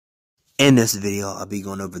In this video, I'll be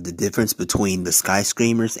going over the difference between the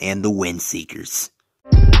Skyscreamers and the Windseekers.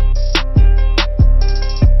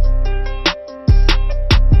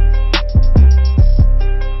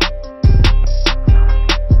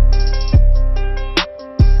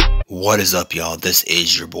 What is up, y'all? This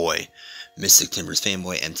is your boy, Mystic Timbers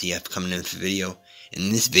Fanboy MTF, coming in with a video.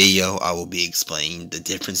 In this video, I will be explaining the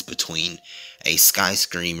difference between a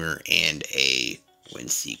Skyscreamer and a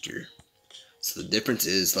Windseeker. So the difference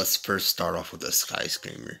is, let's first start off with a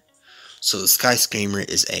Skyscreamer. So the Skyscreamer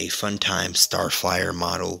is a Funtime Starflyer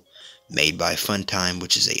model made by Funtime,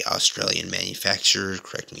 which is a Australian manufacturer.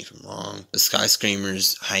 Correct me if I'm wrong. The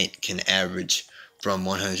Skyscreamer's height can average from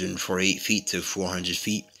 148 feet to 400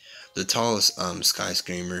 feet. The tallest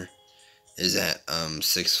Skyscreamer is at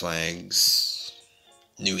Six Flags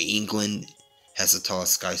New England. Has the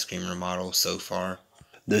tallest Skyscreamer model so far.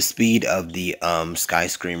 The speed of the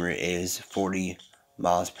Skyscreamer is 40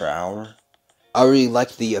 miles per hour. I really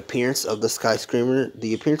like the appearance of the Skyscreamer.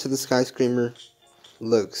 The appearance of the Skyscreamer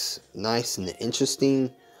looks nice and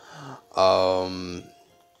interesting. The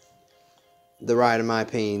ride, in my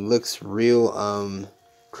opinion, looks real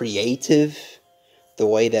creative. The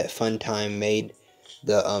way that Funtime made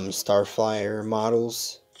the Starflyer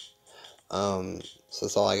models. So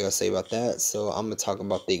that's all I gotta say about that. So I'm gonna talk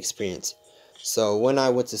about the experience. So when I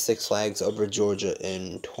went to Six Flags over Georgia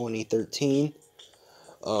in 2013,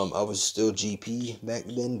 I was still GP back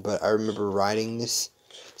then, but I remember riding this.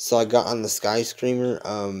 So I got on the Skyscreamer.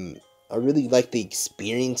 I really liked the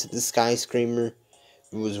experience of the Skyscreamer.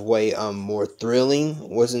 It was way more thrilling.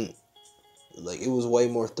 It was way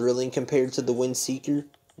more thrilling compared to the Windseeker,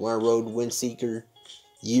 when I rode Windseeker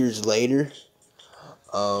years later.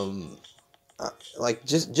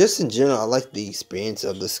 Just in general, I like the experience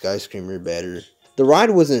of the Skyscreamer better. The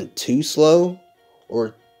ride wasn't too slow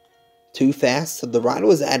or too fast, so the ride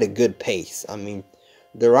was at a good pace. I mean,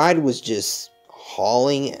 the ride was just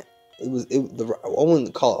hauling. I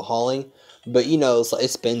wouldn't call it hauling, but you know, it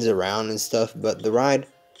spins around and stuff. But the ride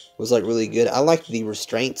was like really good. I like the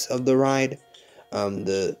restraints of the ride.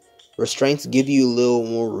 The restraints give you a little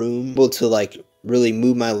more room to like really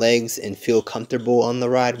move my legs and feel comfortable on the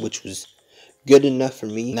ride, which was good enough for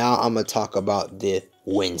me. Now I'm gonna talk about the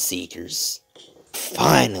Windseekers.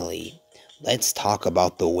 Finally, let's talk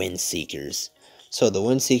about the Windseekers. So the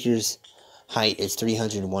Windseekers' height is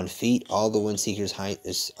 301 feet. All the Windseekers' height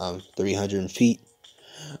is 300 feet.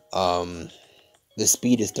 The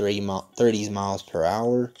speed is 30 miles per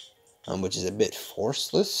hour, which is a bit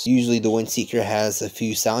forceless. Usually the Windseeker has a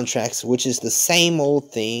few soundtracks, which is the same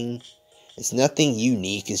old thing. It's nothing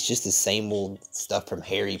unique. It's just the same old stuff from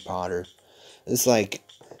Harry Potter. It's like,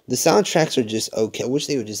 the soundtracks are just okay. I wish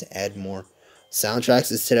they would just add more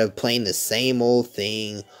soundtracks instead of playing the same old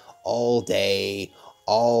thing all day,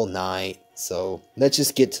 all night. So, let's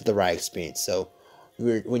just get to the ride experience. So,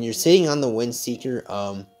 when you're sitting on the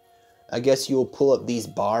Windseeker, I guess you'll pull up these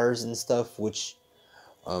bars and stuff, which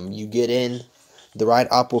you get in. The ride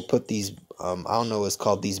op will put these, I don't know what it's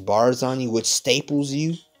called, these bars on you, which staples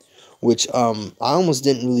you. Which, I almost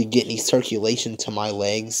didn't really get any circulation to my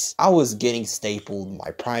legs. I was getting stapled. My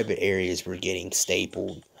private areas were getting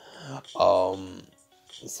stapled.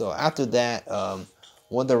 So after that,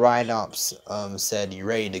 one of the ride ops, said, "You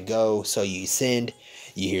ready to go?" So you send,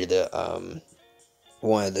 you hear the,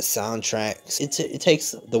 one of the soundtracks. It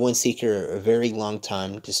takes the Windseeker a very long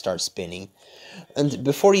time to start spinning. And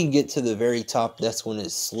before you get to the very top, that's when it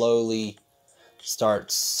slowly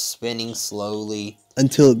starts spinning slowly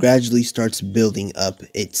until it gradually starts building up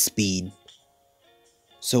its speed.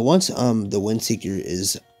 So once the Windseeker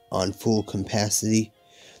is on full capacity,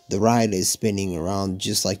 the ride is spinning around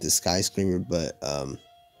just like the Skyscreamer, but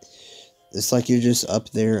it's like you're just up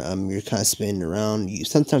there. You're kind of spinning around.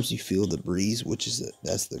 Sometimes you feel the breeze, which is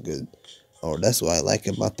that's what I like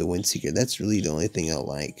about the Windseeker. That's really the only thing I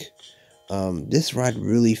like. This ride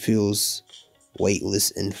really feels weightless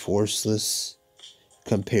and forceless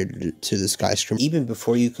compared to the Skyscreamer. Even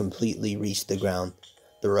before you completely reach the ground,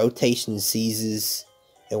 the rotation ceases,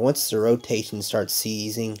 and once the rotation starts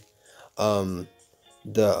ceasing,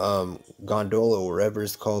 the gondola, or whatever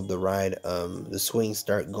it's called, the ride, the swings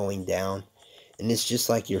start going down, and it's just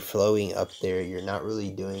like you're floating up there. You're not really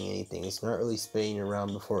doing anything. It's not really spinning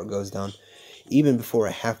around before it goes down. Even before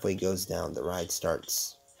it halfway goes down, the ride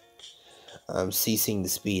starts ceasing the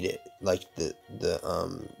speed.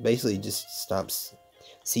 Basically just stops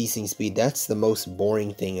ceasing speed. That's the most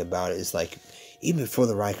boring thing about it. Is like, even before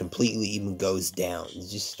the ride completely even goes down, it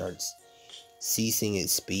just starts ceasing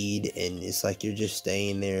its speed, and it's like you're just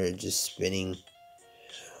staying there, just spinning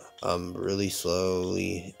really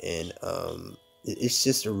slowly, and it's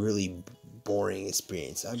just a really boring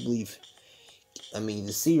experience. I mean,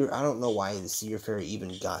 the Cedar, I don't know why the Cedar Fair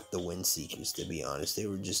even got the Windseekers, to be honest. They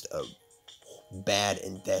were just a bad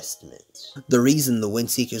investment. The reason the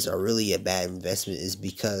Windseekers are really a bad investment is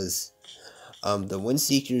because the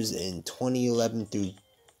Windseekers in 2011 through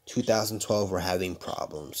 2012 were having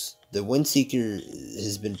problems. The Windseeker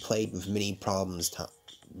has been plagued with many problems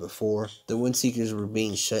before. The Windseekers were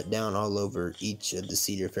being shut down all over each of the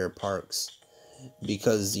Cedar Fair parks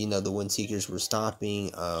because, you know, the Windseekers were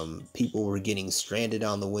stopping. People were getting stranded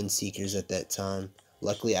on the Windseekers at that time.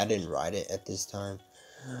 Luckily, I didn't ride it at this time.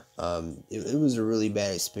 It was a really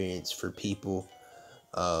bad experience for people.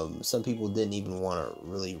 Some people didn't even want to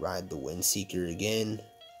really ride the Windseeker again,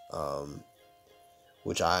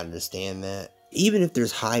 which I understand that. Even if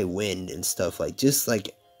there's high wind and stuff, like just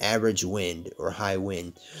like average wind or high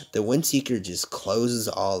wind, the Windseeker just closes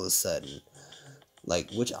all of a sudden.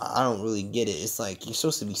 Like, which I don't really get it. It's like you're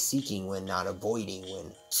supposed to be seeking wind, not avoiding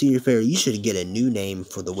wind. Cedar Fair, you should get a new name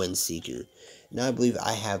for the Windseeker. And I believe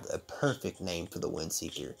I have a perfect name for the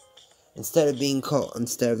Windseeker. Instead of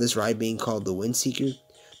this ride being called the Windseeker,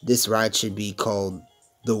 this ride should be called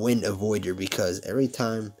the Wind Avoider, because every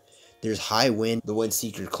time there's high wind, the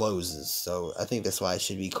Windseeker closes. So I think that's why it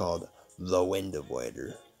should be called the Wind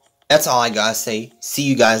Avoider. That's all I gotta say. See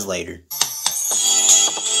you guys later.